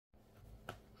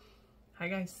Hi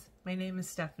guys, my name is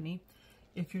Stephanie.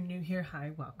 If you're new here,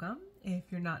 hi, welcome. If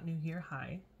you're not new here,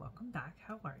 hi, welcome back.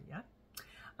 How are ya?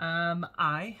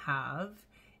 I have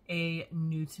a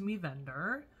new to me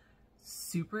vendor.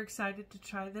 Super excited to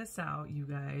try this out, you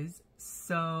guys.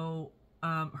 So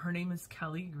her name is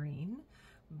Kelly Green,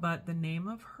 but the name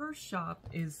of her shop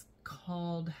is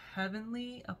called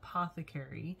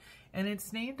HeavenLeighApothecary, and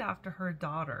it's named after her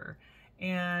daughter.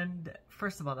 And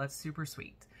first of all, that's super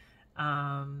sweet.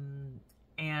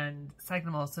 And second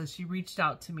of all, so she reached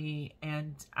out to me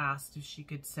and asked if she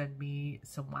could send me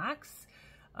some wax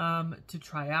to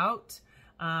try out.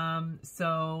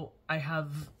 So I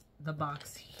have the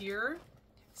box here.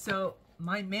 So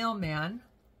my mailman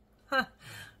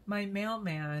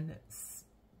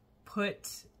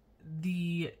put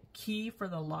the key for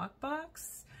the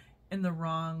lockbox in the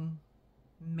wrong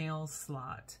mail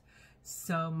slot.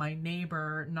 So my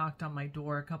neighbor knocked on my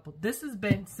door this has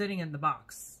been sitting in the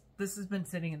box. This has been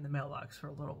sitting in the mailbox for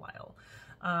a little while.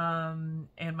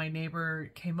 And my neighbor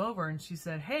came over and she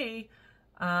said, hey,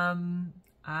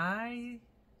 I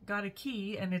got a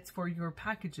key and it's for your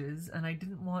packages and I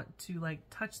didn't want to like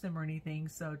touch them or anything.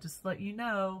 So just let you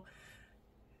know,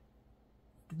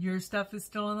 your stuff is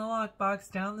still in the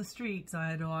lockbox down the street. So I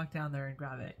had to walk down there and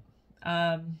grab it.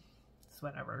 It's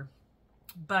whatever.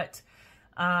 But,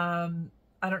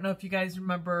 I don't know if you guys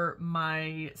remember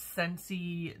my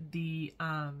Scentsy, the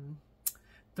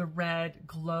red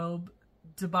globe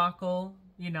debacle.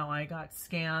 You know, I got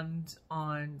scammed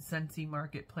on Scentsy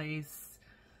Marketplace.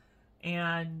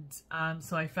 And,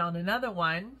 so I found another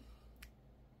one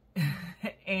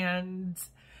and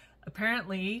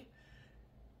apparently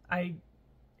it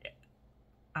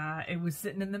was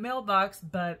sitting in the mailbox,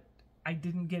 but I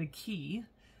didn't get a key.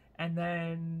 And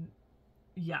then,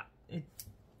 yeah,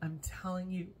 I'm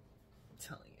telling you,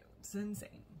 it's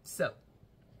insane. So,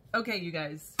 okay, you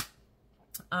guys,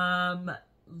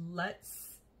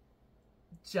 let's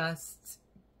just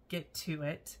get to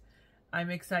it. I'm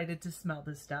excited to smell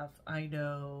this stuff. I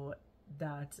know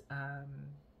that,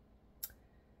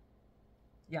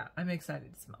 yeah, I'm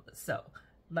excited to smell this. So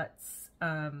let's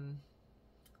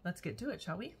get to it,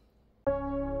 shall we?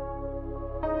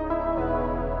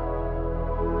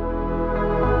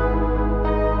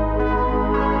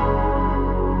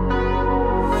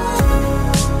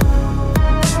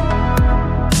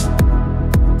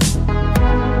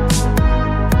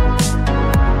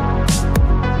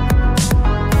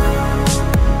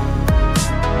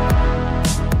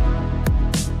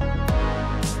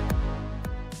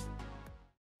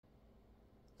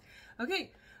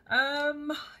 Okay,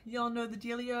 y'all know the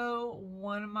dealio.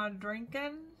 What am I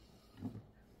drinking?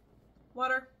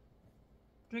 Water.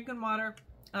 Drinking water.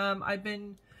 I've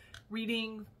been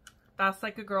reading Fast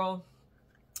Like a Girl,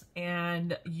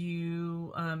 and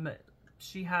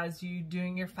she has you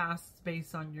doing your fasts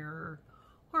based on your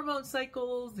hormone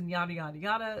cycles and yada yada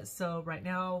yada. So right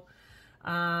now,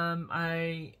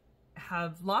 I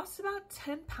have lost about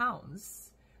 10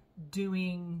 pounds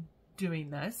doing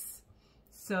this.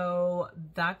 So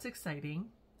that's exciting.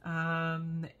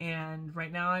 And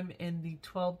right now I'm in the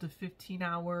 12 to 15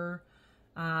 hour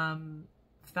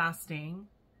fasting.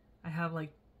 I have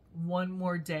like one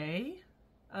more day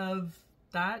of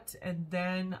that, and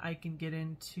then I can get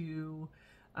into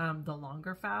the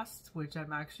longer fasts, which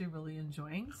I'm actually really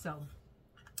enjoying. So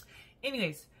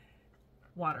anyways,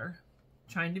 water,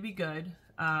 trying to be good.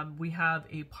 We have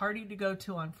a party to go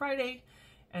to on Friday,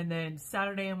 and then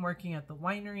Saturday I'm working at the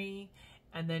winery.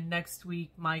 And then next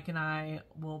week, Mike and I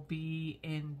will be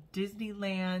in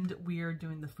Disneyland. We are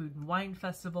doing the Food and Wine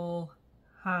Festival.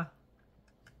 Huh.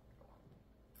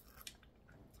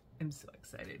 I'm so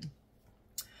excited.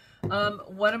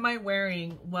 What am I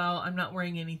wearing? Well, I'm not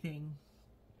wearing anything.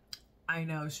 I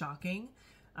know, shocking.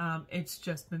 It's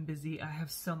just been busy. I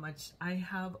have so much. I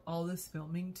have all this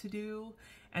filming to do,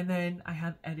 and then I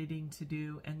have editing to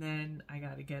do, and then I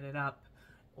got to get it up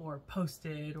or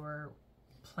posted or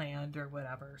planned or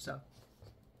whatever. So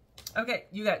okay,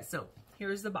 you guys, so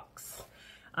here's the box.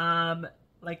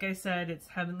 Like I said, it's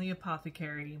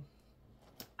HeavenLeighApothecary.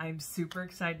 I'm super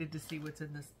excited to see what's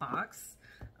in this box.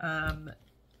 I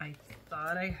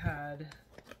thought I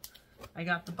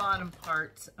got the bottom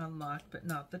part unlocked, but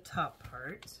not the top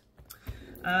part.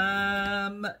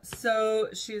 So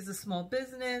she is a small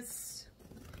business.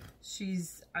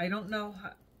 I don't know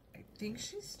how, I think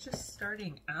she's just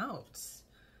starting out.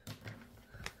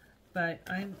 But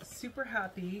I'm super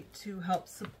happy to help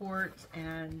support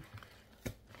and,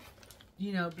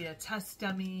 you know, be a test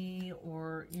dummy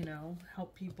or, you know,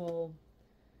 help people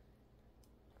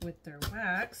with their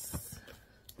wax.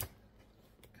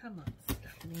 Come on,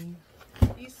 Stephanie.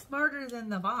 Be smarter than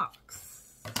the box.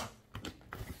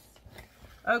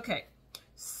 Okay,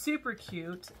 super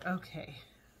cute. Okay,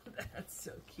 that's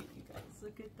so cute, you guys.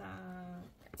 Look at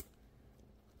that.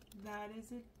 That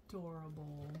is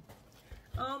adorable.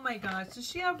 Oh my gosh, does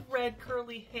she have red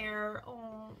curly hair?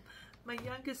 Oh, my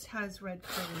youngest has red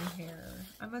curly hair.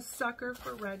 I'm a sucker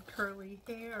for red curly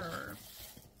hair.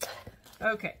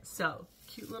 Okay, so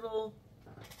cute little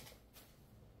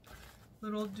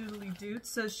doodly dude.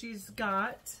 So she's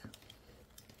got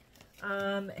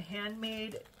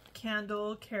handmade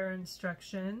candle care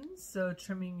instructions. So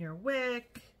trimming your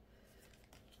wick.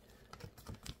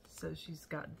 So she's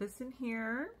got this in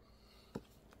here.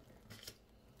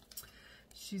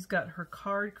 She's got her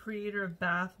card, creator of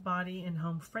bath, body, and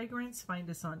home fragrance. Find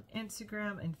us on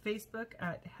Instagram and Facebook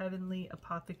at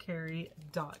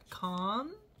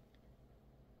HeavenLeighApothecary.com.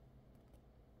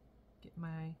 Get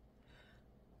my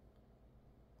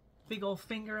big old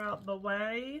finger out the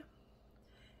way.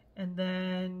 And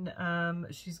then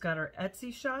she's got her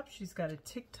Etsy shop. She's got a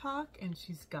TikTok, and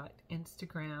she's got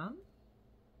Instagram.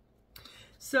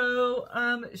 So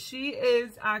she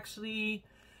is actually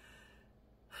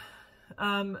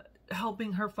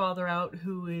helping her father out,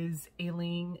 who is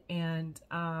ailing, and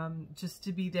just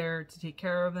to be there to take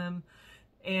care of him,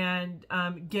 and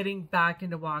getting back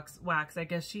into wax. I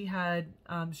guess she had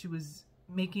she was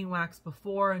making wax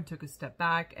before and took a step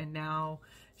back, and now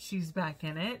she's back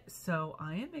in it. So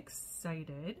I am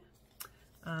excited.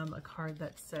 A card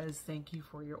that says thank you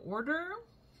for your order.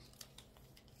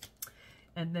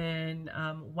 And then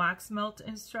wax melt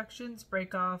instructions.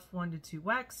 Break off 1 to 2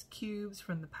 wax cubes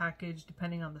from the package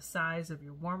depending on the size of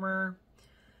your warmer.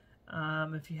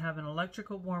 If you have an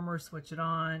electrical warmer, switch it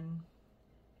on.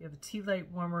 If you have a tea light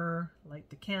warmer, light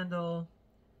the candle.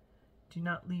 Do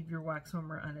not leave your wax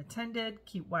warmer unattended.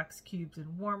 Keep wax cubes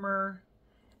and warmer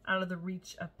out of the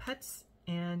reach of pets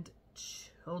and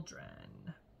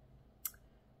children.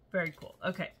 Very cool.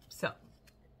 Okay, so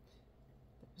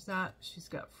that. She's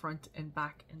got front and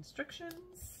back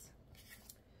instructions.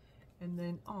 And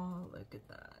then, oh, look at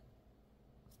that.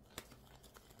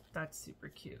 That's super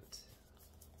cute.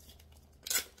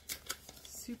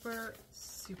 Super,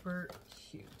 super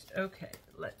cute. Okay,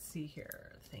 let's see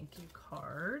here. Thank you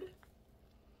card.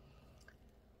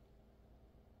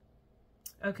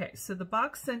 Okay, so the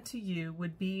box sent to you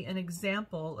would be an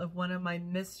example of one of my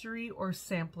mystery or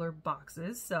sampler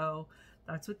boxes. So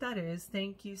that's what that is.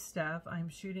 Thank you, Steph. I'm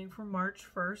shooting for March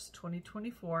 1st,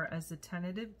 2024 as the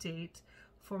tentative date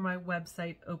for my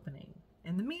website opening.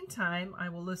 In the meantime, I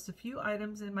will list a few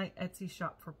items in my Etsy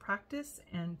shop for practice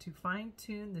and to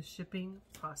fine-tune the shipping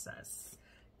process.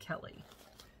 Kelly.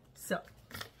 So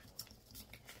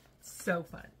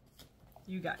fun.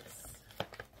 You guys.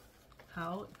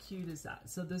 How cute is that?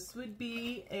 So this would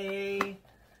be a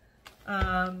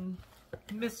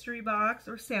mystery box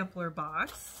or sampler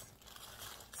box.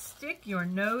 Stick your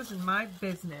nose in my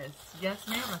business. Yes,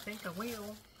 ma'am, I think I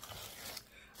will.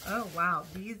 Oh, wow.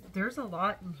 There's a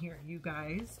lot in here, you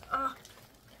guys. Oh,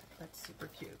 that's super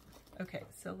cute. Okay,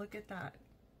 so look at that.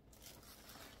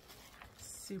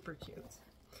 Super cute.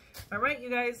 All right,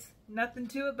 you guys. Nothing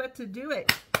to it but to do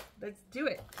it. Let's do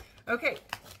it. Okay.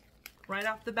 Right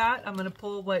off the bat, I'm going to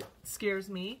pull what scares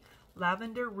me.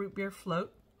 Lavender root beer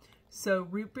float. So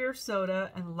root beer soda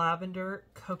and lavender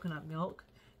coconut milk.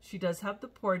 She does have the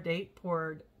pour date,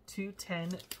 poured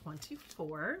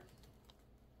 2/10/24.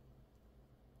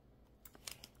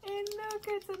 And look,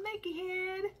 it's a Mickey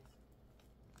head.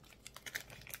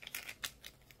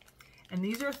 And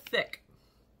these are thick.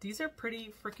 These are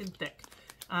pretty freaking thick.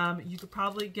 You could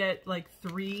probably get like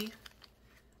 3.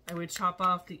 I would chop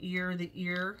off the ear.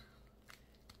 You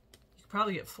could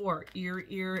probably get 4.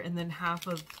 Ear, and then half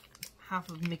of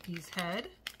Mickey's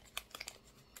head.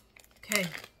 Okay,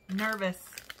 nervous.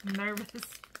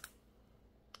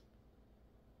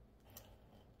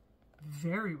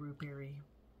 Very root beery.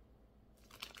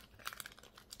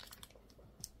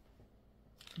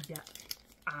 Yeah,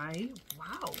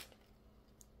 wow.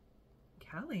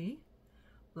 Kelly,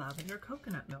 lavender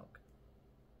coconut milk.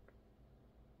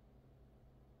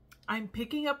 I'm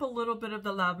picking up a little bit of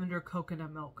the lavender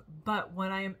coconut milk, but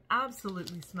what I am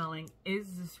absolutely smelling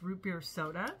is this root beer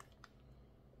soda.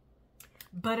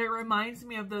 But it reminds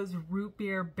me of those root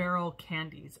beer barrel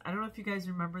candies. I don't know if you guys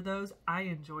remember those. I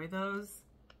enjoy those.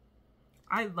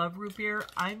 I love root beer.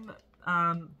 I'm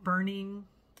burning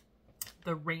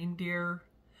the reindeer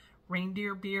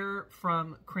beer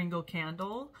from Kringle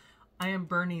Candle. I am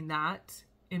burning that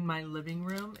in my living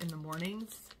room in the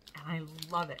mornings, and I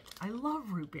love it. I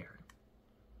love root beer.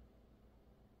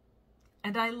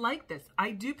 And I like this.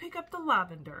 I do pick up the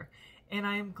lavender, and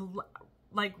I'm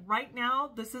like right now,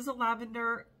 this is a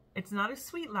lavender it's not a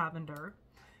sweet lavender,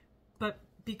 but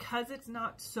because it's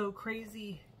not so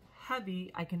crazy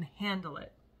heavy, I can handle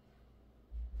it.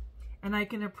 And I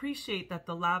can appreciate that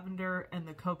the lavender and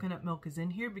the coconut milk is in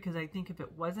here, because I think if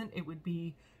it wasn't, it would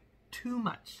be too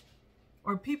much.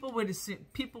 Or people would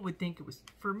think it was.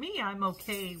 For me, I'm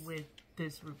okay with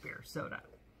this root beer soda.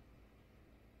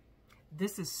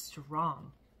 This is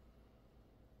strong.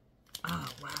 Oh,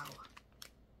 wow.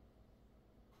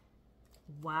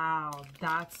 Wow,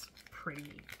 that's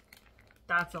pretty.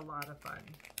 That's a lot of fun.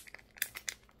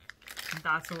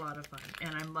 That's a lot of fun.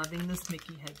 And I'm loving this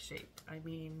Mickey head shape. I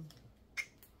mean,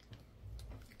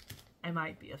 I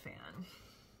might be a fan.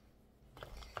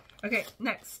 Okay,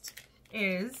 next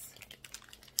is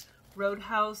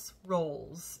Roadhouse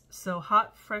rolls. So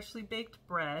hot, freshly baked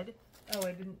bread. Oh,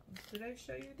 did I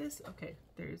show you this? Okay,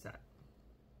 there's that.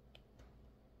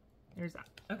 There's that.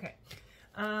 Okay.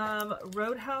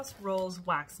 Roadhouse rolls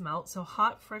wax melt. So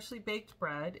hot, freshly baked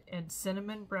bread and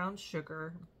cinnamon brown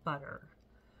sugar butter.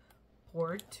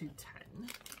 Poured to 10.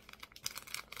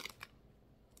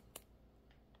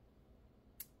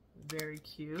 Very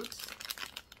cute.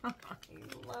 I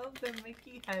love the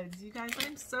Mickey heads. You guys,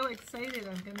 I'm so excited.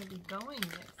 I'm going to be going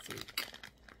next week.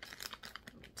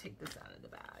 Let me take this out of the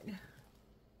bag.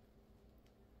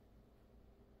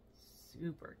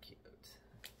 Super cute.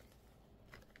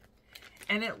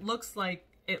 And it looks like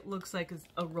it's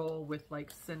a roll with like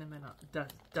cinnamon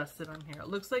dusted on here. It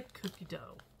looks like cookie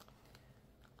dough.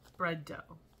 Bread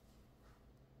dough.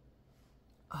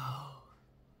 Oh.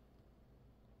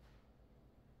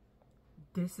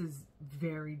 This is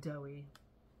very doughy.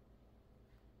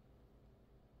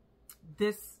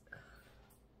 This.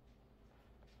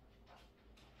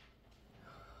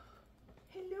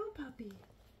 Hello, puppy.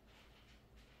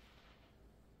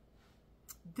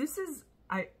 This is,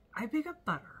 I pick up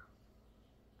butter.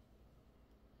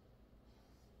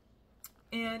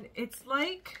 And it's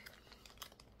like,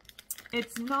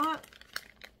 it's not,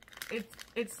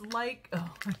 it's like,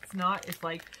 oh, it's not, it's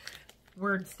like,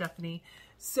 word Stephanie.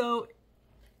 So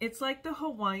it's like the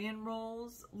Hawaiian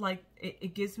rolls, like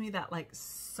it gives me that like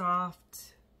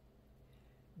soft,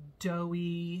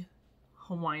 doughy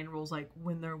Hawaiian rolls, like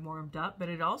when they're warmed up, but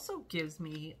it also gives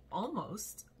me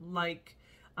almost like,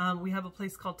 we have a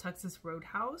place called Texas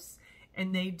Roadhouse,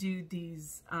 and they do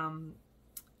these,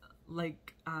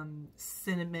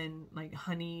 cinnamon, like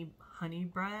honey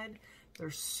bread. They're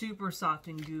super soft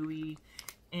and gooey,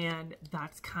 and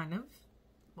that's kind of,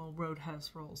 well,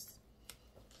 Roadhouse rolls.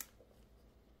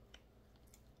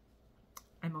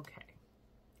 I'm okay.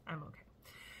 I'm okay.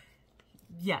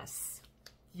 Yes.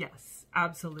 Yes,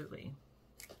 absolutely.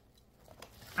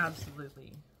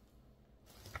 Absolutely.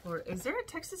 Florida. Is there a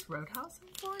Texas Roadhouse in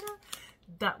Florida?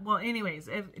 Well, anyways,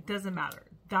 it doesn't matter.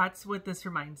 That's what this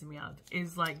reminds me of,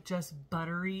 is like just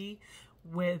buttery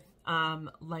with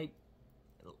like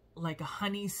a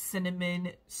honey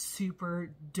cinnamon, super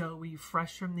doughy,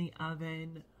 fresh from the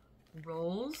oven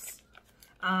rolls.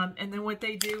 And then what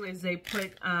they do is they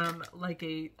put like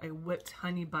a whipped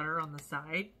honey butter on the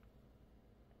side.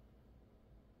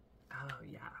 Oh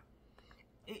yeah.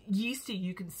 Yeasty,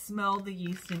 you can smell the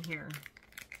yeast in here.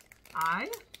 I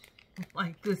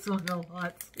like this one a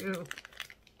lot too.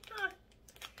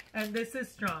 And this is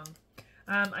strong.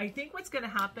 I think what's going to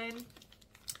happen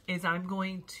is I'm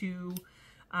going to,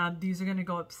 these are going to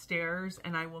go upstairs,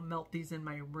 and I will melt these in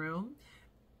my room.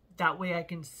 That way I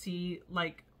can see,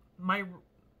 like, my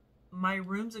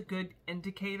room's a good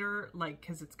indicator, like,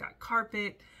 because it's got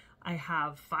carpet. I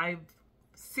have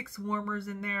 6 warmers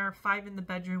in there, 5 in the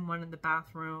bedroom, 1 in the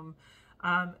bathroom.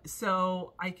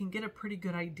 So I can get a pretty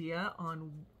good idea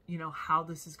on, you know, how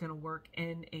this is going to work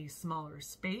in a smaller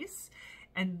space.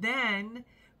 And then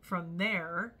from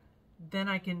there, then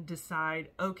I can decide,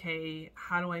 okay,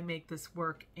 how do I make this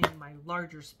work in my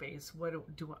larger space? What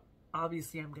do I,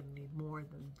 obviously I'm going to need more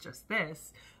than just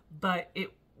this, but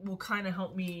it will kind of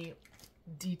help me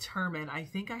determine. I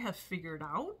think I have figured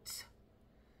out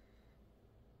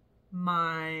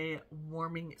my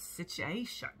warming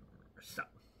situation. So,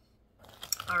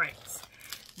 all right,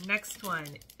 next one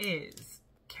is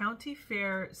County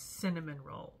Fair cinnamon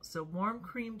roll. So warm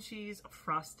cream cheese,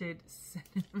 frosted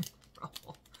cinnamon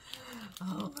roll.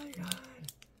 Oh my God.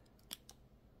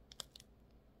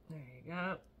 There you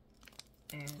go.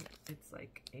 And it's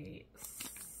like a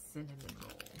cinnamon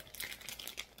roll.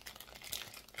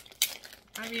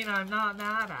 I mean, I'm not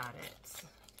mad at it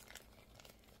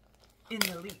in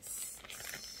the least.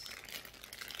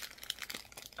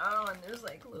 Oh, and there's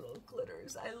like little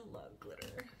glitters. I love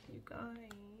glitter. You guys,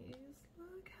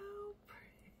 look how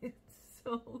pretty. It's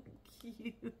so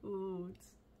cute.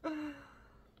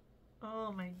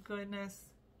 Oh my goodness.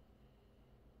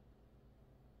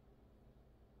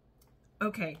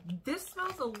 Okay, this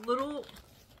smells a little...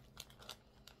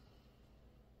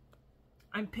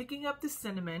 I'm picking up the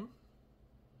cinnamon.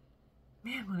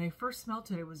 Man, when I first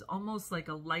smelled it, it was almost like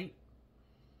a light,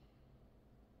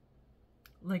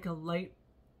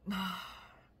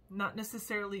 not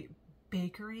necessarily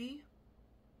bakery,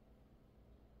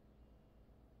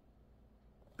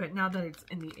 but now that it's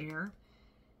in the air,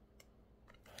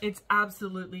 it's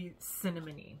absolutely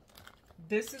cinnamony.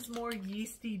 This is more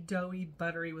yeasty, doughy,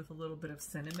 buttery with a little bit of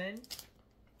cinnamon.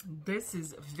 This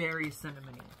is very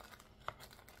cinnamony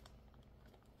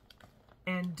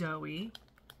and doughy.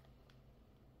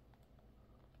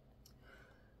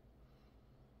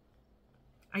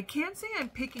 I can't say I'm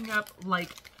picking up like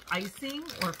icing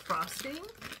or frosting,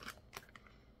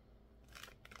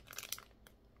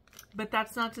 but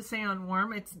that's not to say on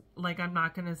warm, it's like I'm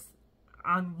not gonna,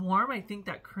 on warm, I think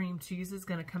that cream cheese is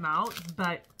gonna come out,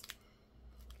 but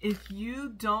if you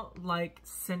don't like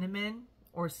cinnamon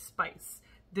or spice,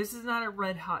 this is not a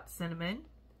red hot cinnamon,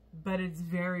 but it's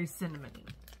very cinnamony.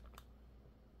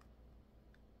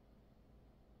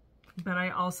 But I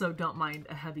also don't mind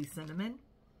a heavy cinnamon.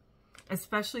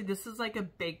 Especially, this is like a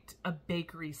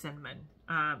bakery cinnamon.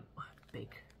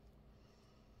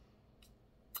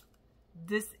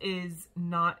 This is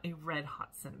not a red hot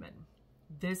cinnamon.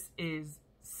 This is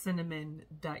cinnamon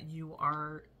that you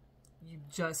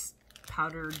just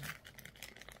powdered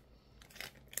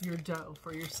your dough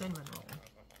for your cinnamon roll,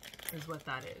 is what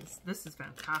that is. This is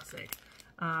fantastic.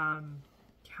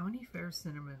 County Fair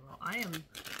cinnamon roll.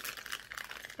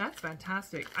 That's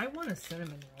fantastic. I want a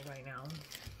cinnamon roll right now.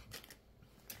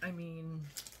 I mean,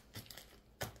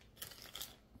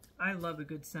 I love a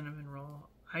good cinnamon roll.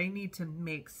 I need to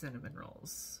make cinnamon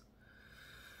rolls.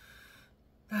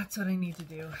 That's what I need to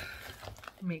do.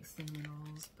 Make cinnamon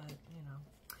rolls, but you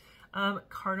know.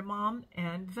 Cardamom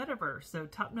and vetiver. So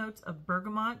top notes of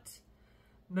bergamot,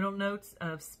 middle notes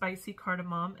of spicy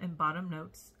cardamom, and bottom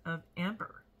notes of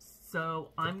amber. So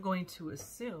I'm going to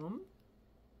assume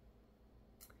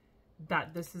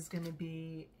that this is going to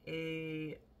be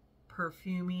a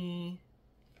perfumey,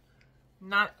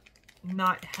 not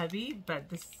heavy, but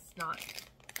this is not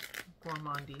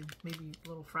gourmandy, maybe a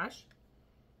little fresh.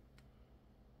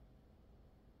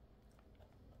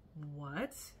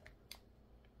 What?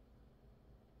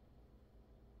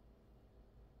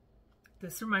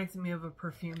 This reminds me of a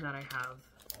perfume that I have.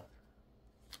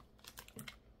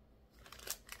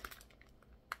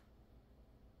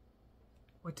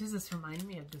 What does this remind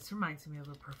me of? This reminds me of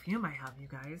a perfume I have, you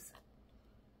guys.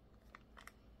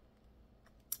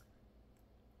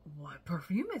 What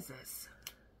perfume is this?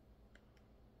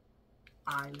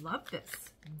 I love this.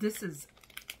 This is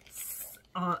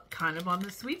kind of on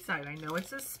the sweet side. I know it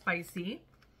says spicy.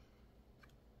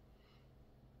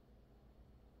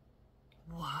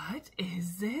 What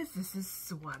is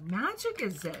this? What magic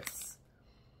is this?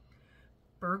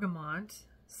 Bergamot,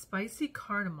 spicy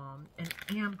cardamom, and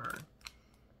amber.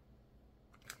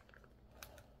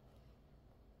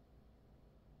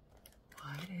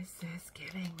 What is this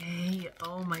giving me?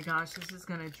 Oh my gosh, this is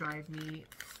gonna drive me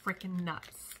freaking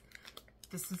nuts.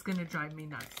 This is gonna drive me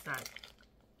nuts.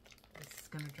 This is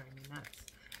gonna drive me nuts.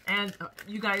 And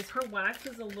you guys, her wax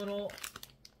is a little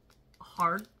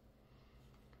hard.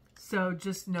 So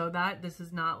just know that this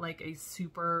is not like a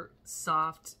super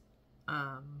soft,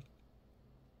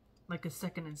 like a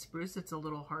Second and Spruce. It's a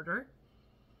little harder.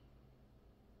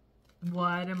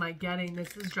 What am I getting?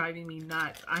 This is driving me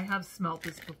nuts. I have smelt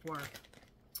this before.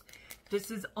 This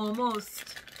is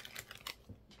almost...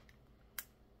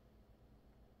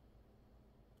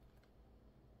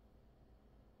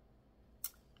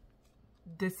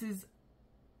 This is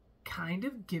kind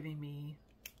of giving me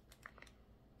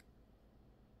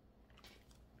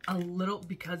a little,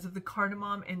 because of the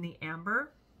cardamom and the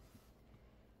amber,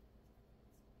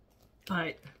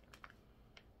 but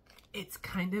it's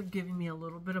kind of giving me a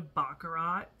little bit of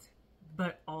baccarat,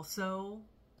 but also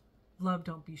love,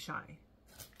 don't be shy.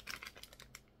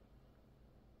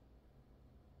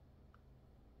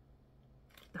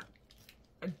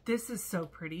 This is so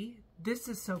pretty. This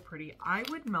is so pretty. I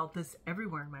would melt this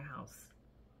everywhere in my house.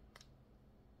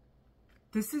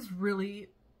 This is really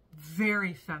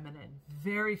very feminine,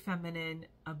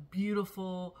 a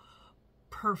beautiful,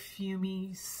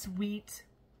 perfumey, sweet.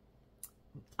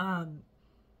 Wow.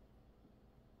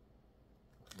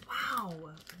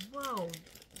 Whoa.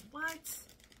 What?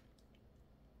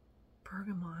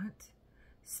 Bergamot,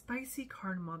 spicy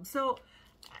cardamom. So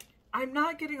I'm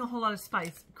not getting a whole lot of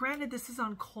spice. Granted, this is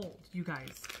on cold, you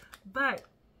guys, but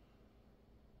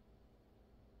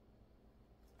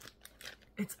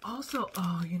it's also,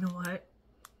 oh, you know what?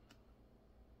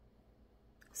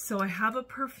 So I have a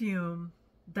perfume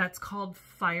That's called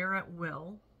Fire at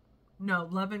Will. No,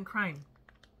 Love and Crime.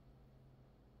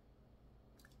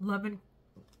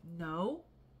 No.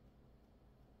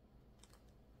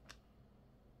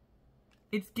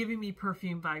 It's giving me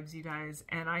perfume vibes, you guys.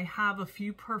 And I have a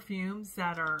few perfumes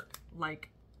that are like,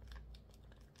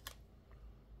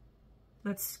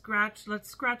 let's scratch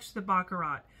the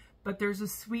Baccarat. But there's a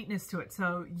sweetness to it.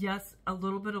 So yes, a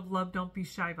little bit of Love Don't Be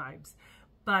Shy vibes.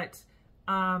 But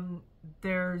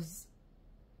there's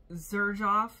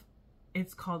Xerjoff.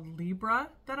 It's called Libra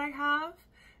that I have.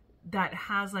 That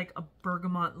has like a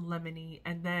bergamot lemony.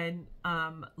 And then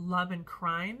Love and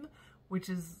Crime, which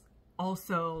is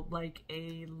also like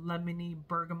a lemony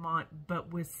bergamot,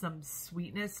 but with some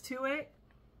sweetness to it.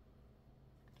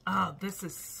 Oh, this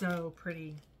is so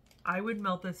pretty. I would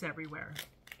melt this everywhere.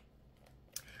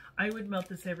 I would melt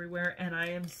this everywhere, and I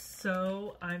am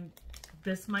so,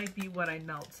 this might be what I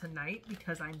melt tonight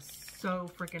because I'm so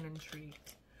freaking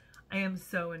intrigued. I am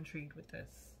so intrigued with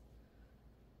this.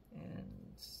 And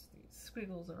these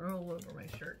squiggles are all over my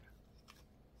shirt.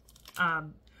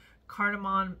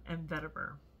 Cardamom and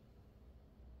vetiver.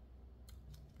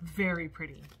 Very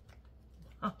pretty.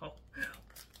 Oh,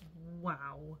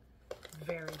 wow.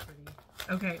 Very pretty.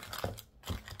 Okay.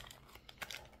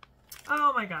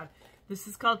 Oh my God. This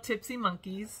is called Tipsy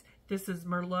Monkeys. This is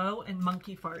Merlot and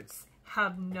Monkey Farts.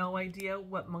 Have no idea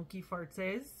what Monkey Farts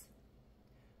is,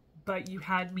 but you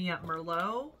had me at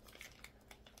Merlot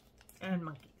and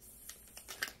monkeys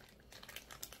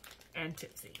and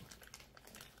tipsy.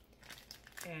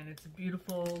 And it's a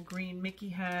beautiful green Mickey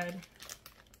head.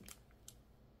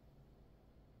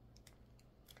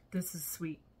 This is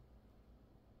sweet.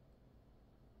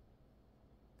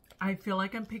 I feel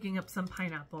like I'm picking up some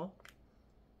pineapple.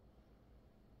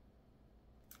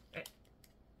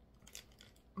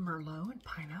 Merlot and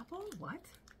pineapple? What?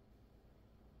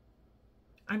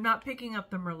 I'm not picking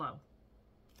up the Merlot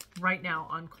right now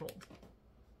on cold.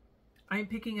 I'm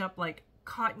picking up like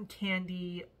cotton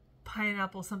candy,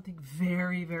 pineapple, something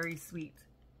very, very sweet.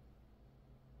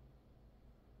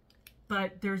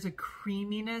 But there's a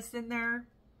creaminess in there.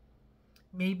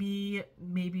 Maybe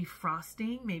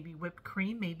frosting, maybe whipped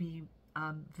cream, maybe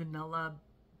vanilla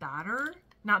batter.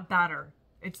 Not batter.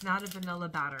 It's not a vanilla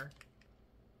batter.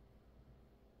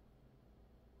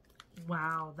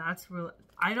 Wow, that's real.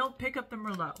 I don't pick up the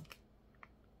Merlot,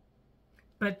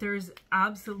 but there's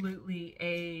absolutely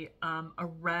a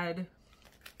red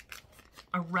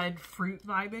fruit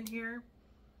vibe in here,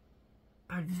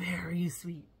 but very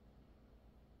sweet.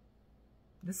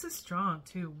 This is strong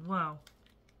too. Wow.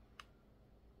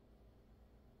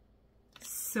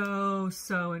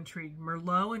 So intrigued.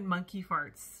 Merlot and Monkey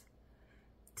Farts.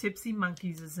 Tipsy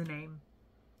Monkeys is the name.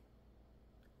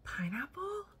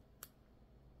 Pineapple?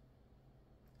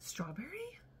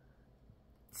 Strawberry?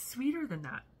 Sweeter than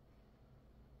that.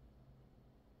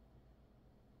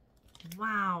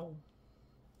 Wow.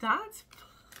 That's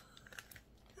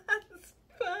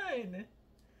fun.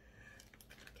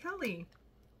 Kelly.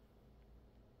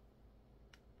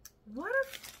 What a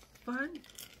fun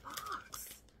box.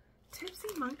 Tipsy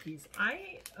Monkeys.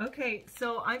 Okay,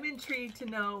 so I'm intrigued to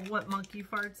know what Monkey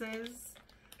Farts is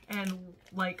and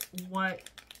like what.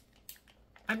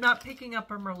 I'm not picking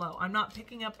up a Merlot. I'm not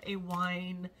picking up a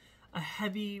wine, a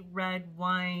heavy red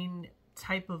wine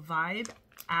type of vibe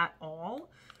at all.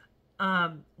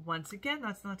 Once again,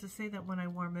 that's not to say that when I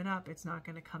warm it up, it's not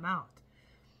going to come out.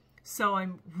 So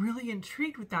I'm really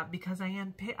intrigued with that because I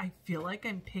feel like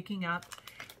I'm picking up.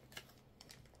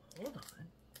 Hold on.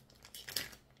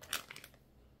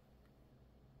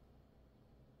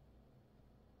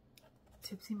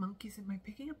 Tipsy Monkeys, am I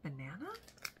picking up banana?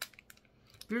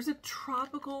 There's a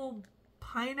tropical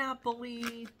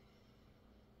pineapple-y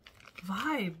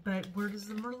vibe, but where does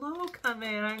the Merlot come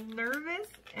in? I'm nervous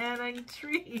and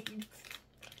intrigued.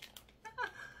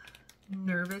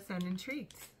 Nervous and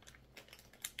intrigued.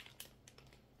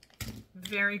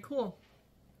 Very cool.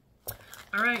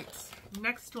 All right,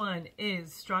 next one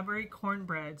is strawberry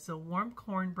cornbread. So warm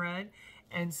cornbread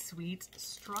and sweet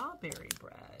strawberry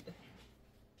bread.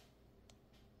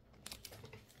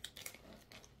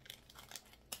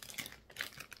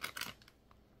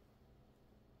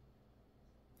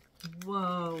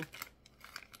 Whoa.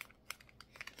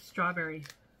 Strawberry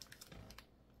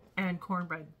and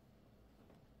cornbread.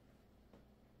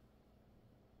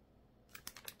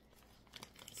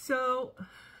 So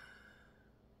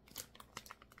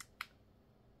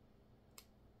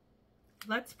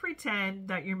let's pretend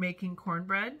that you're making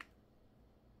cornbread.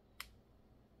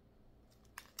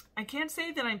 I can't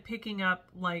say that I'm picking up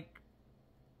like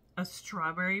a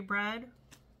strawberry bread.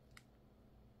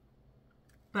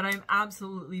 but I'm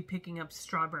absolutely picking up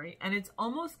strawberry, and it's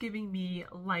almost giving me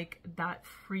like that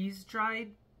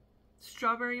freeze-dried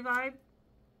strawberry vibe.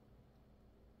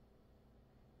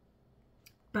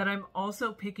 But I'm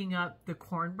also picking up the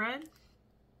cornbread.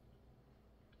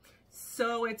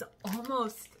 So it's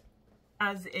almost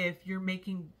as if you're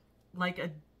making like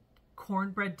a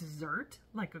cornbread dessert,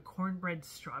 like a cornbread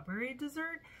strawberry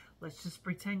dessert. Let's just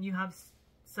pretend you have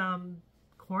some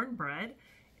cornbread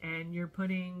and you're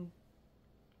putting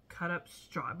cut up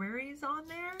strawberries on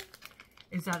there.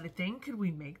 Is that a thing? Could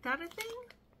we make that a thing?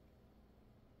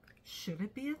 Should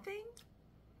it be a thing?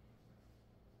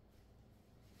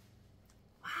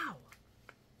 Wow.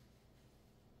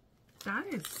 That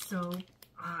is so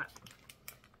hot.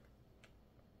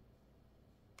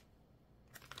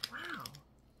 Wow.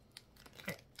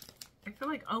 I feel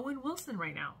like Owen Wilson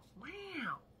right now.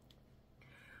 Wow.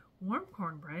 Warm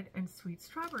cornbread and sweet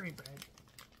strawberry bread.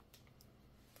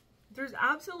 There's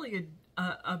absolutely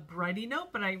a bready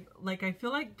note, but I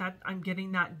feel like that I'm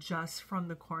getting that just from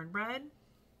the cornbread.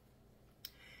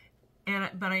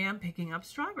 But I am picking up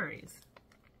strawberries.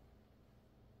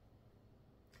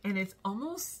 And it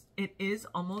is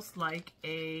almost like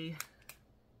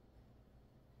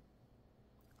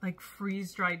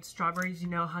freeze-dried strawberries. You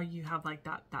know how you have like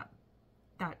that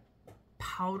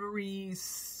powdery,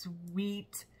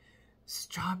 sweet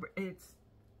strawberry.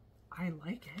 I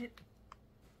like it.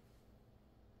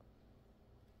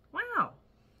 Wow.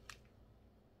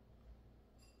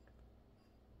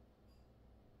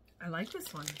 I like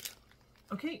this one.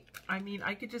 Okay, I mean,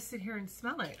 I could just sit here and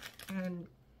smell it, and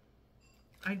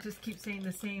I just keep saying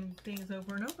the same things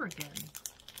over and over again.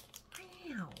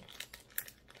 Wow.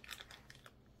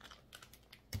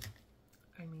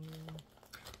 I mean,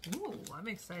 ooh, I'm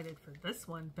excited for this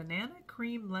one. Banana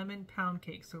cream lemon pound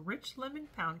cake. So rich lemon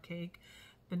pound cake,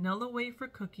 vanilla wafer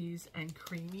cookies, and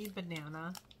creamy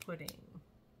banana pudding.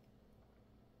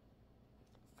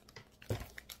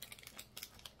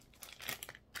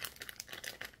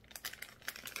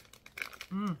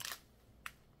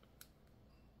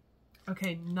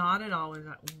 Okay, not at all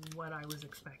what I was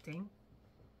expecting.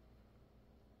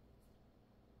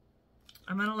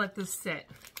 I'm gonna let this sit,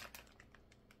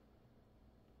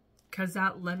 because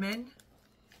that lemon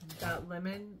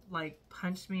like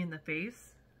punched me in the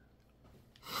face,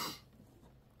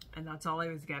 and that's all I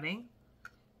was getting.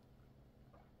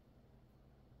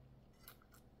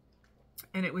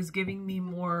 And it was giving me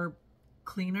more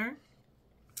cleaner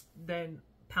than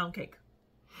pound cake.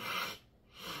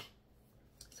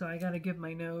 So I gotta give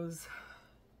my nose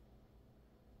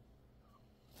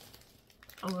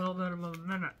a little bit of a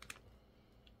minute.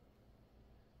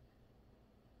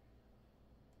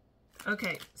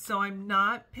 Okay, so I'm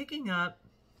not picking up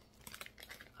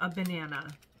a banana.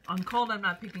 On cold, I'm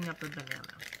not picking up a banana.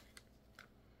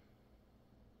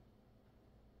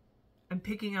 I'm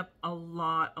picking up a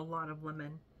lot of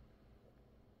lemon.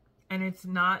 And it's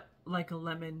not like a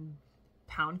lemon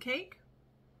pound cake.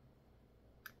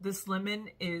 This lemon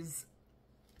is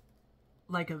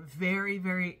like a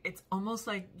very, it's almost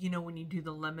like, you know, when you do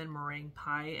the lemon meringue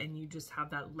pie and you just have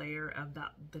that layer of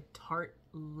the tart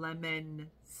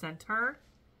lemon center.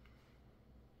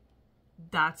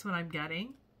 That's what I'm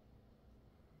getting.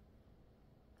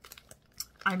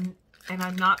 I'm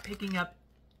not picking up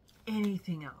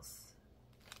anything else.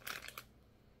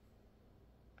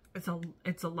 It's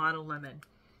a lot of lemon.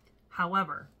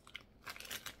 However,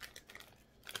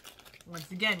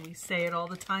 once again, we say it all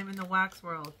the time in the wax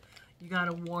world. You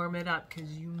gotta warm it up, because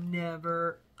you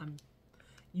never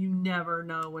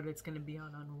know what it's gonna be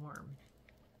on unwarm.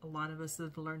 A lot of us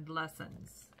have learned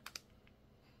lessons.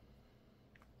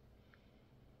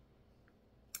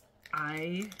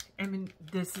 I'm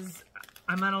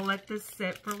gonna let this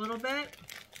sit for a little bit.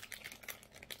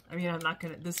 I mean,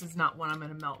 this is not one I'm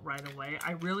gonna melt right away.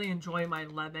 I really enjoy my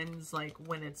lemons, like,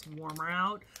 when it's warmer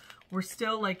out. We're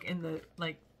still, like, in the,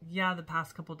 like, yeah, the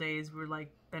past couple days we're like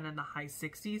been in the high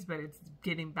 60s, but it's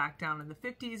getting back down in the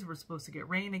 50s. We're supposed to get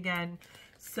rain again.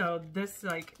 So this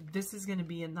is going to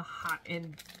be in the hot,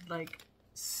 in like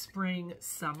spring,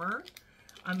 summer.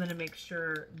 I'm going to make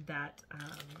sure that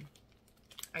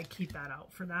I keep that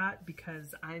out for that,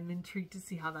 because I'm intrigued to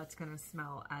see how that's going to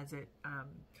smell as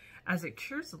it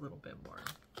cures a little bit more.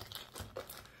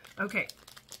 Okay.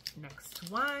 Next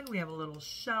one, we have a little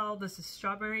shell. This is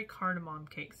strawberry cardamom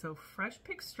cake. So fresh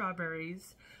picked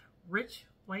strawberries, rich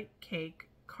white cake,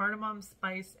 cardamom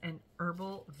spice, and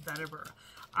herbal vetiver.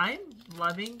 I'm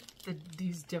loving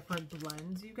these different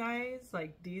blends, you guys.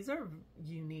 Like, these are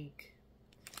unique.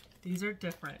 These are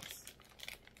different.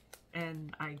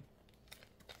 And I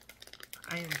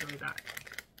enjoy that.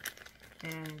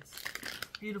 And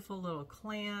Beautiful little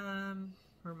clam.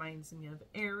 Reminds me of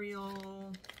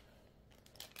Ariel.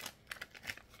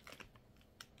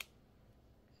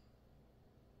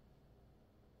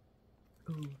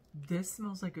 Ooh, this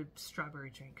smells like a strawberry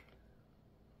drink.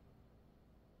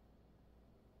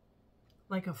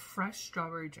 Like a fresh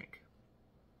strawberry drink.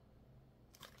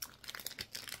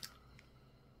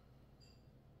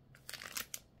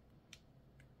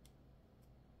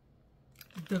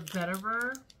 The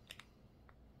vetiver,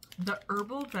 the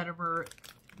herbal vetiver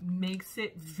makes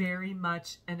it very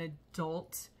much an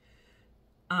adult,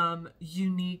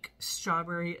 unique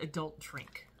strawberry adult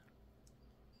drink.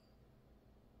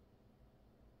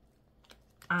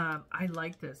 I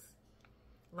like this.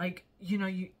 Like, you know,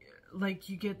 you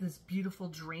get this beautiful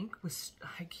drink with,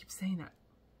 I keep saying that,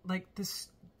 like this,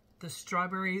 the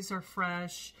strawberries are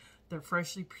fresh, they're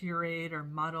freshly pureed or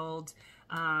muddled.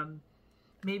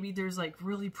 Maybe there's like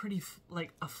really pretty,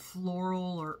 like a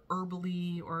floral or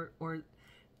herbally or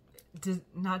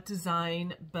not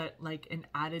design, but like an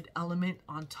added element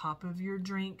on top of your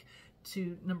drink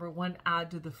to, number one,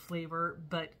 add to the flavor,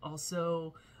 but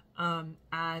also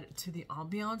add to the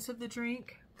ambiance of the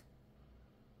drink.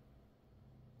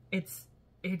 It's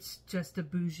just a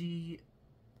bougie,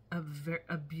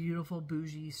 a beautiful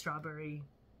bougie strawberry.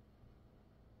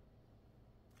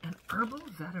 An herbal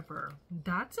vetiver.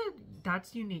 That's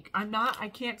unique. I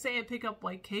can't say I pick up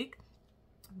white cake,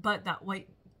 but that white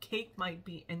cake might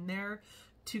be in there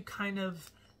to kind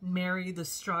of marry the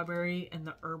strawberry and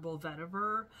the herbal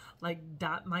vetiver. Like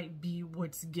that might be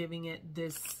what's giving it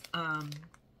this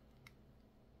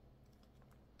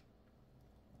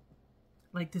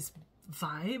like this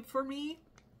vibe for me.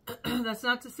 That's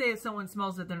not to say if someone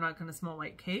smells it, they're not going to smell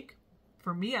white cake.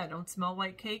 For me, I don't smell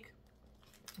white cake,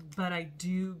 but I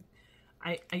do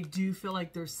feel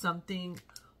like there's something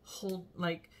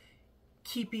like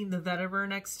keeping the vetiver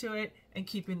next to it and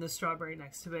keeping the strawberry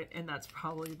next to it, and that's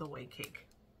probably the white cake.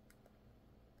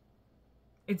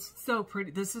 It's so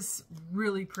pretty. This is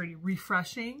really pretty,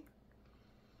 refreshing.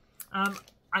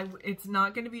 It's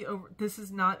not going to be this is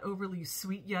not overly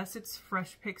sweet. Yes, it's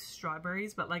fresh picked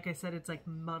strawberries, but like I said, it's like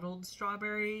muddled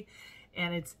strawberry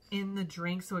and it's in the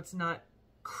drink, so it's not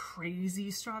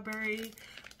crazy strawberry.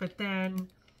 But then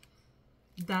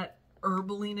that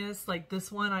herbaliness, like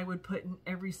this one I would put in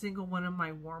every single one of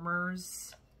my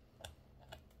warmers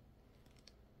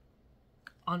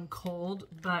on cold,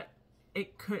 but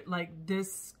it could, like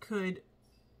this could,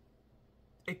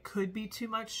 it could be too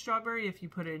much strawberry if you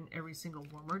put it in every single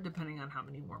warmer, depending on how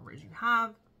many warmers you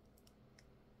have.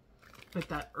 But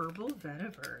that herbal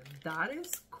vetiver, that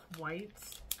is quite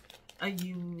a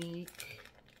unique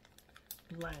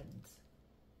blend.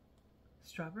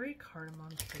 Strawberry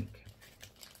cardamom cake.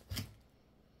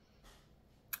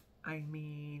 I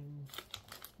mean,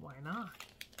 why not?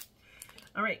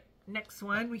 All right, next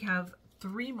one, we have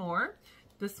 3 more.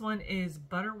 This one is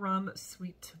butter rum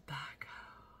sweet tobacco.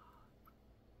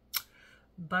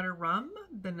 Butter rum,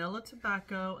 vanilla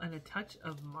tobacco, and a touch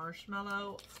of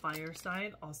marshmallow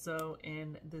fireside. Also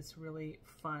in this really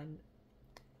fun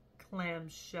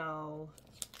clamshell.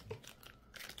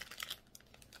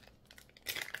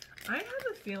 I have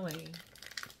a feeling,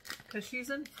 because she's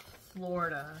in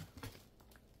Florida,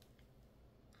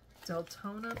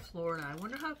 Deltona, Florida. I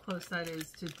wonder how close that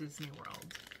is to Disney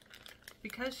World.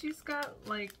 Because she's got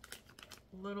like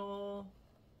little,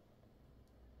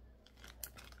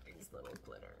 these little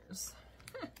glitters.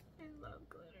 I love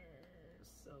glitters.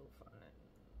 So fun.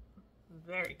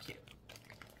 Very cute.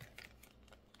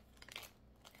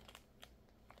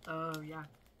 Oh yeah.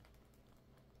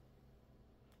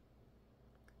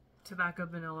 Tobacco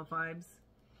vanilla vibes.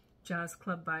 Jazz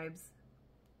club vibes.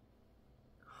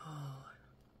 Oh.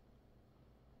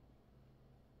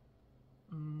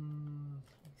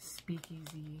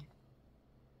 Speakeasy.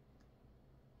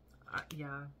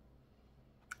 Yeah.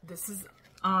 This is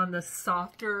on the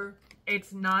softer,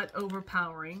 it's not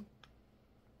overpowering.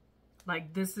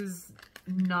 Like this is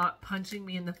not punching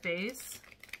me in the face,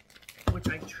 which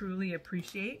I truly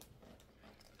appreciate.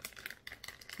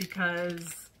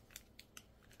 Because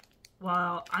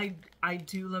while I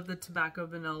do love the tobacco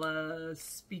vanilla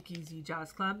speakeasy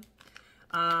jazz club,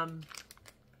 and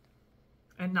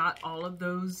not all of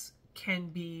those can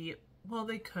be, well,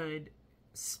 they could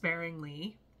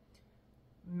sparingly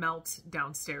melt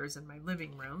downstairs in my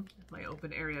living room, my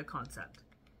open area concept.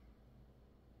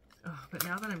 Oh, but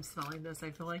now that I'm smelling this,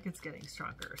 I feel like it's getting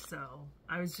stronger. So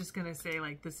I was just going to say,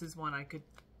 like, this is one I could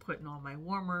put in all my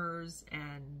warmers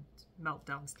and melt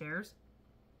downstairs.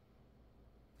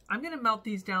 I'm going to melt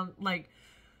these down, like,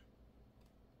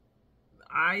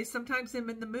 I sometimes am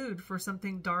in the mood for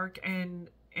something dark and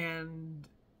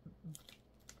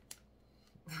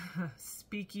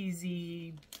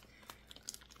speakeasy.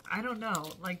 I don't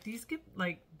know. Like these get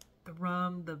like the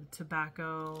rum, the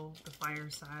tobacco, the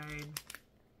fireside.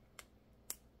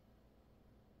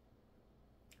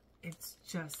 It's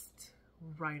just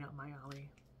right up my alley.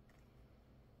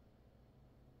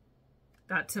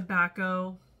 That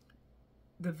tobacco,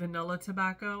 the vanilla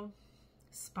tobacco,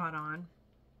 spot on.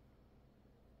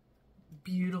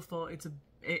 Beautiful.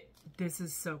 This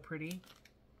is so pretty.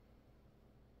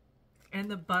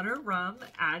 And the butter rum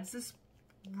adds this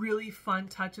really fun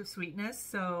touch of sweetness.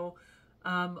 So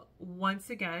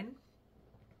once again,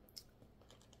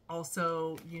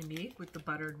 also unique with the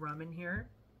buttered rum in here.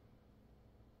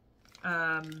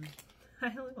 I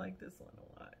really like this one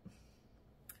a lot.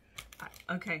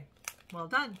 Okay, well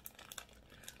done.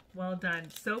 Well done.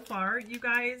 So far, you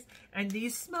guys, and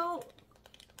these smell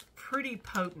pretty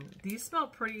potent. These smell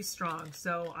pretty strong.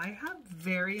 So I have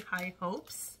very high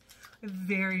hopes.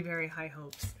 Very, very high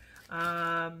hopes.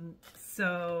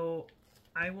 So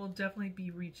I will definitely be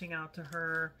reaching out to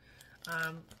her.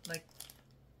 Like,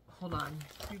 hold on.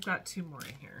 We've got 2 more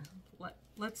in here.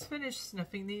 Let's finish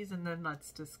sniffing these and then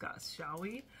let's discuss, shall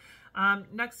we?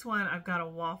 Next one, I've got a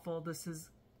waffle. This is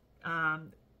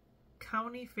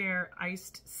County Fair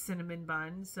iced cinnamon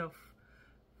buns. So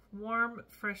warm,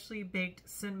 freshly baked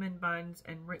cinnamon buns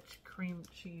and rich cream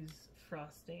cheese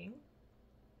frosting.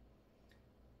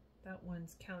 That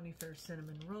one's County Fair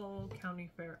cinnamon roll, County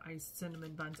Fair iced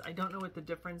cinnamon buns. I don't know what the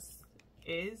difference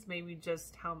is. Maybe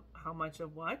just how much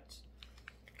of what.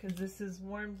 Because this is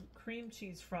warm cream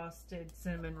cheese frosted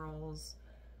cinnamon rolls,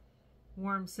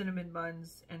 warm cinnamon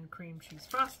buns, and cream cheese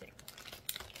frosting.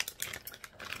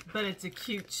 But it's a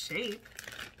cute shape.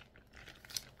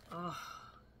 Oh.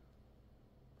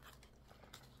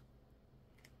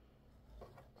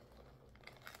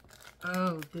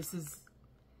 Oh, this is,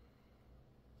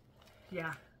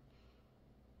 yeah.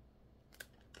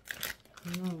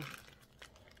 Ooh.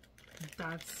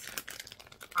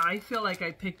 I feel like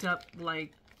I picked up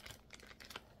like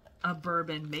a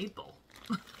bourbon maple.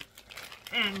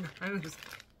 And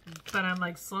but I'm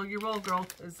like, slow your roll, girl,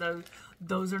 because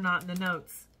those are not in the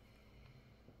notes.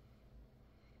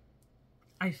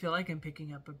 I feel like I'm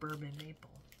picking up a bourbon maple.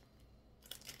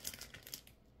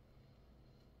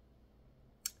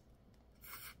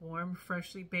 Warm,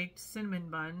 freshly baked cinnamon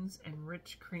buns and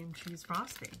rich cream cheese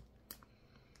frosting.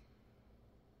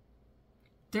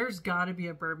 There's got to be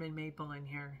a bourbon maple in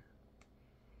here.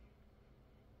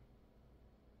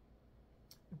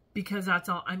 Because that's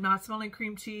all. I'm not smelling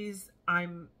cream cheese.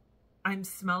 I'm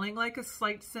smelling like a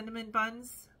slight cinnamon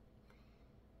buns.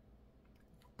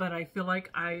 But I feel like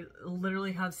I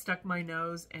literally have stuck my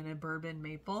nose in a bourbon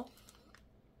maple.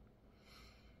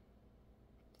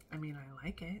 I mean, I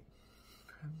like it.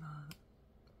 I'm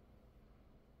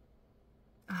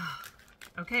not.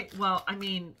 Okay, well, I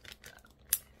mean,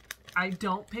 I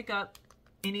don't pick up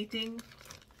anything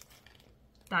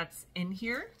that's in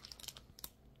here,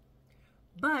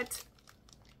 but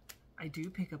I do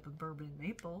pick up a bourbon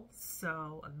maple,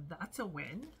 so that's a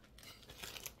win.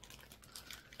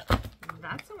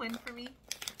 That's a win for me.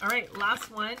 All right, last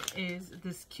one is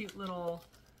this cute little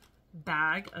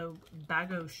bag of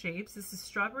shapes. This is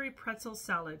strawberry pretzel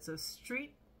salad. So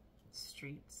sweet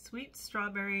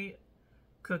strawberry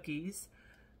cookies,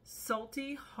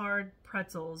 salty hard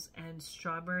pretzels, and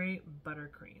strawberry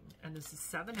buttercream. And this is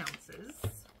 7 ounces.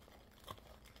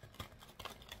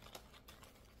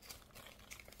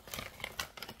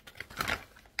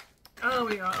 Oh,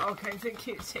 we got all kinds of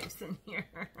cute shapes in here.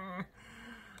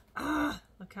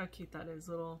 Look how cute that is.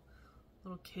 Little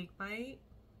cake bite.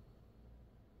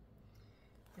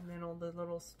 And then all the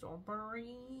little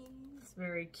strawberries.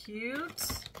 Very cute.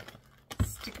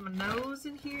 Stick my nose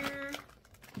in here.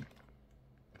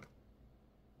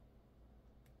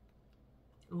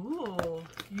 Ooh,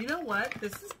 you know what?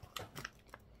 This is...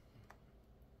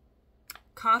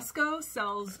 Costco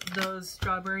sells those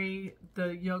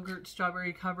the yogurt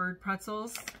strawberry covered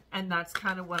pretzels. And that's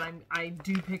kind of what I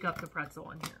do pick up the pretzel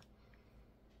in here.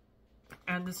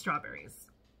 And the strawberries.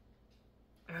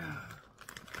 Ugh.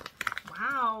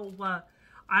 Wow.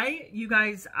 You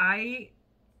guys, I'm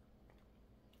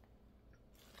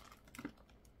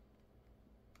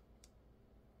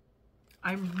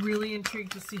really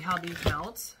intrigued to see how these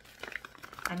melt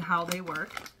and how they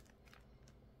work.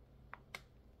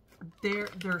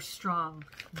 They're strong.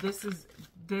 This is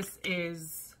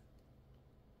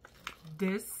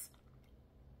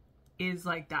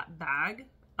like that bag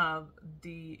of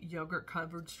the yogurt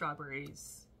covered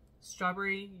strawberries.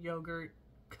 Strawberry yogurt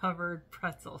covered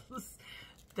pretzels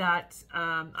that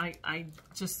I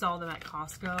just saw them at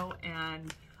Costco,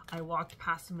 and I walked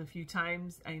past them a few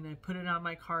times and I put it on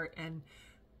my cart and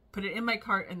put it in my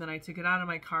cart, and then I took it out of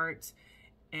my cart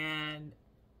and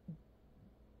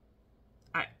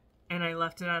I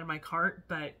left it out of my cart,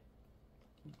 but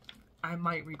I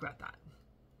might regret that.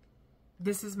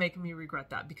 This is making me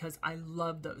regret that because I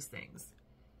love those things.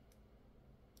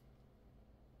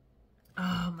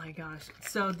 Oh my gosh.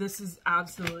 So this is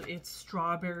absolutely, it's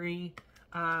strawberry.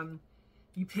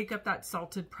 You pick up that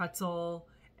salted pretzel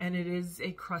and it is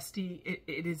a crusty,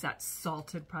 it is that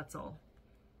salted pretzel.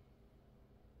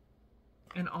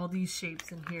 And all these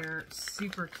shapes in here,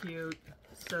 super cute.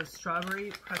 So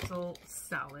strawberry pretzel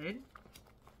salad,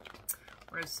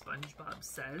 or as SpongeBob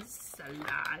says,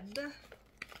 salad.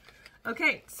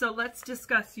 Okay, so let's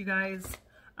discuss, you guys.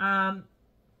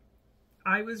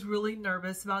 I was really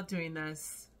nervous about doing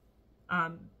this,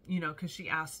 you know, because she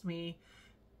asked me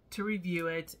to review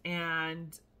it,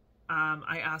 and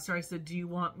I asked her, I said, do you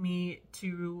want me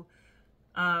to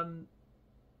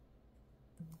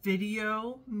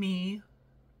video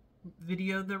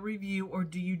the review, or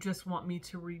do you just want me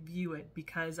to review it?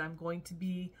 Because I'm going to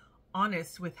be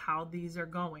honest with how these are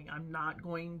going. I'm not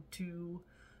going to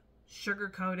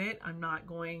sugarcoat it. I'm not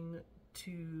going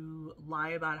to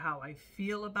lie about how I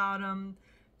feel about them.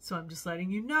 So I'm just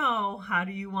letting you know, how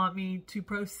do you want me to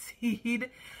proceed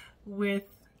with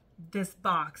this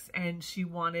box? And she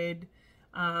wanted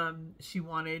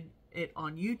it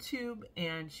on YouTube,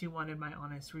 and she wanted my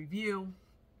honest review.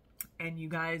 And you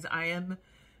guys, I am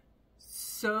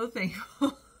so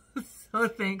thankful, so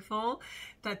thankful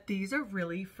that these are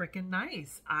really freaking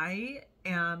nice. I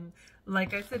am,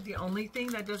 like I said, the only thing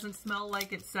that doesn't smell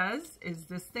like it says is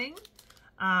this thing.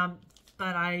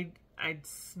 But it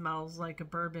smells like a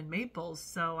bourbon maple,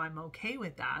 so I'm okay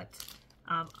with that.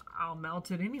 I'll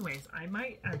melt it anyways. I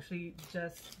might actually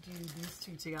just do these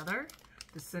two together,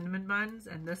 the cinnamon buns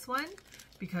and this one,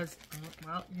 because,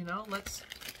 well, you know, let's,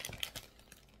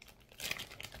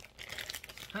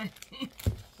 why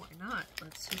not?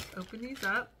 Let's just open these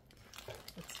up.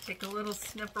 Let's take a little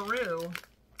snifferoo.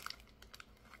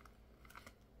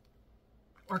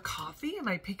 Or coffee? Am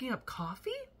I picking up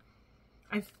coffee?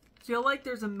 I feel like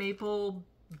there's a maple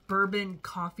bourbon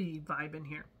coffee vibe in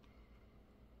here.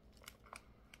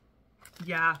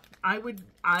 Yeah, I will,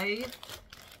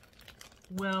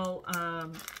 what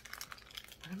am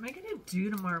I gonna do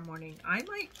tomorrow morning? I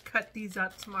might cut these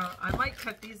up tomorrow. I might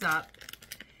cut these up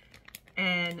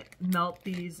and melt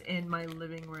these in my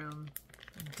living room,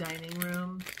 dining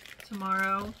room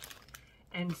tomorrow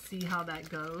and see how that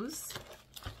goes.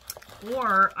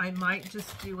 Or I might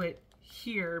just do it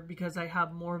here because I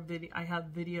have more I have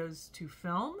videos to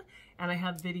film, and I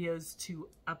have videos to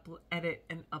edit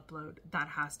and upload. That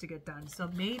has to get done. So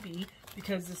maybe,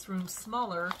 because this room's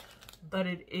smaller, but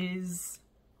it is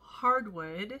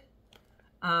hardwood,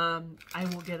 I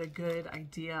will get a good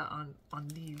idea on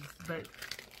these. But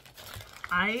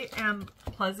I am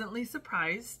pleasantly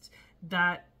surprised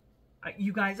that,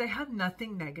 you guys, I have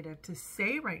nothing negative to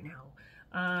say right now.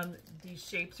 These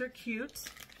shapes are cute.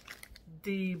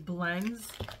 The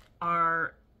blends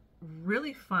are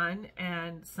really fun,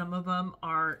 and some of them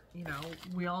are, you know,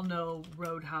 we all know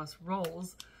Roadhouse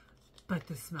rolls, but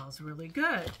this smells really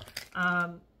good.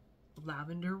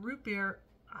 Lavender root beer.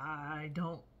 I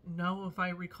don't know if I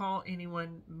recall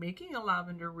anyone making a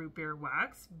lavender root beer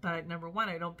wax, but number one,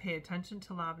 I don't pay attention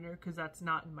to lavender because that's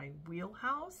not in my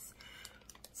wheelhouse.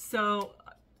 So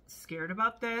scared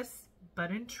about this,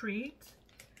 but intrigued.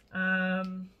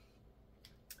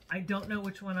 I don't know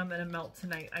which one I'm going to melt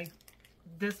tonight.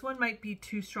 This one might be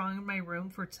too strong in my room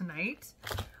for tonight.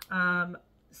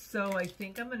 So I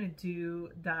think I'm going to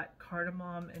do that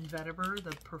cardamom and vetiver,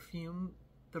 the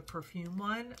perfume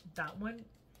one. That one,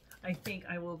 I think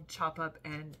I will chop up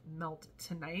and melt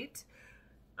tonight.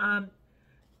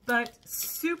 But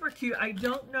super cute. I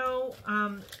don't know,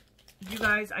 you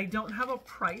guys, I don't have a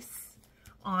price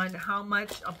on how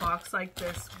much a box like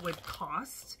this would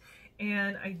cost.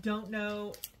 And I don't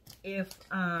know if,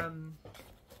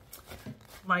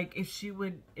 like, if she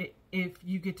would, if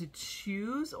you get to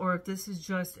choose, or if this is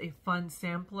just a fun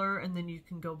sampler and then you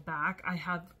can go back. I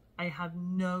have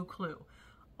no clue.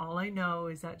 All I know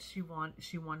is that she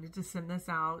wanted to send this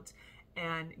out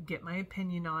and get my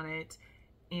opinion on it.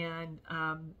 And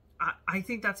I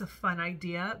think that's a fun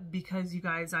idea because, you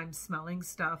guys, I'm smelling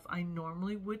stuff I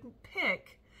normally wouldn't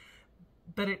pick,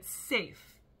 but it's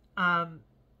safe.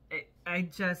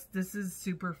 This is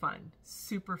super fun.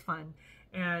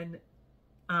 And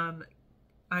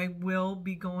I will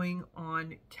be going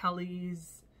on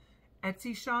Kelly's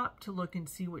Etsy shop to look and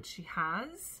see what she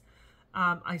has.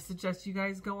 I suggest you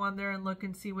guys go on there and look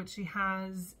and see what she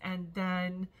has. And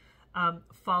then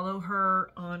Follow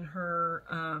her on her,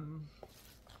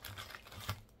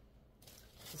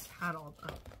 just had all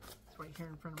up. It's right here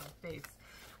in front of my face.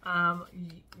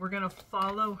 We're going to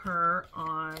follow her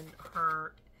on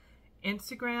her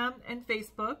Instagram and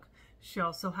Facebook. She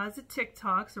also has a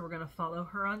TikTok, so we're going to follow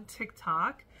her on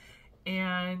TikTok.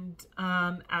 And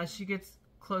as she gets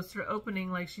closer to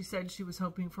opening, like she said, she was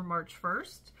hoping for March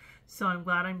 1st. So I'm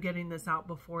glad I'm getting this out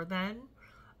before then.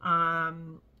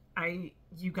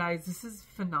 You guys, this is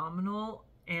phenomenal,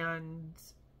 and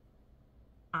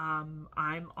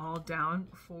I'm all down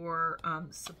for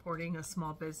supporting a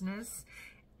small business.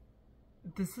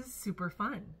 This is super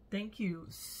fun. Thank you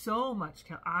so much,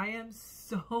 Kel. I am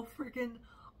so freaking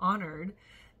honored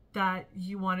that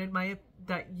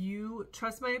you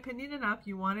trust my opinion enough.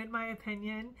 You wanted my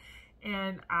opinion,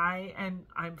 and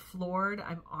I'm floored.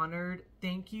 I'm honored.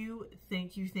 Thank you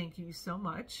so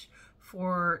much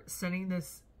for sending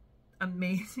this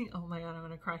amazing, oh my God, I'm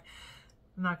gonna cry.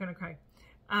 I'm not gonna cry.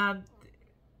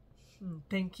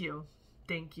 Thank you.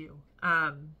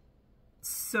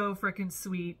 So freaking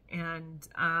sweet. And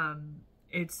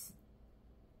it's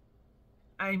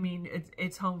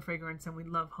home fragrance, and we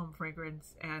love home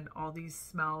fragrance, and all these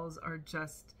smells are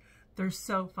just, they're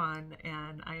so fun,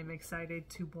 and I am excited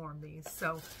to warm these.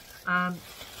 So I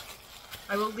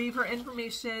will leave her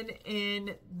information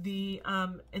in the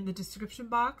description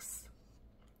box.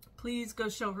 Please go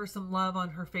show her some love on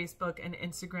her Facebook and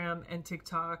Instagram and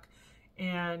TikTok.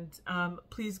 And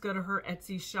please go to her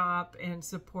Etsy shop and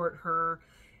support her.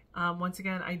 Once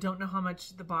again, I don't know how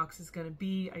much the box is going to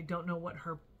be. I don't know what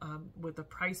her what the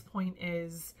price point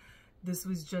is. This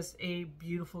was just a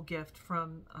beautiful gift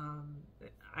from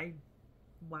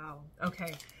wow.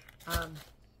 Okay.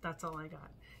 That's all I got.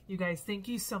 You guys, thank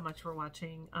you so much for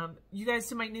watching. You guys,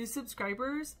 to my new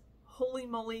subscribers, holy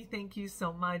moly, thank you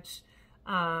so much.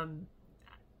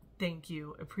 Thank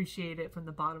you. Appreciate it from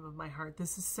the bottom of my heart.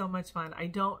 This is so much fun. I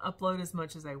don't upload as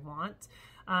much as I want.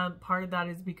 Part of that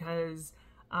is because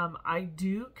I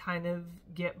do kind of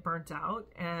get burnt out,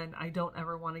 and I don't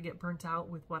ever want to get burnt out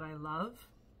with what I love.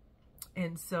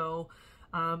 And so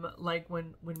like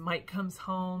when Mike comes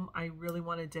home, I really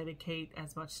want to dedicate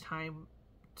as much time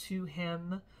to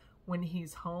him when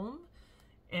he's home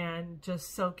and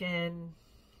just soak in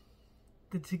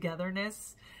the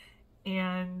togetherness.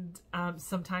 And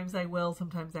sometimes I will,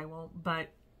 sometimes I won't. But,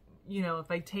 you know,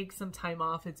 if I take some time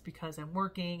off, it's because I'm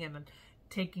working, and I'm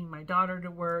taking my daughter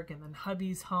to work, and then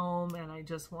hubby's home, and I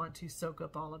just want to soak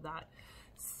up all of that.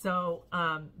 So,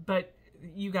 but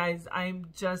you guys, I'm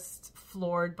just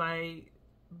floored by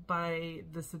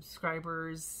the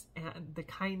subscribers and the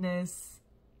kindness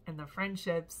and the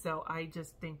friendships. So I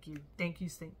just thank you.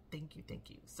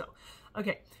 So,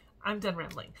 okay, I'm done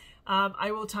rambling.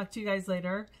 I will talk to you guys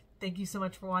later. Thank you so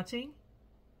much for watching,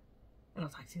 and I'll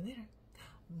talk to you later.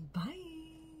 Bye.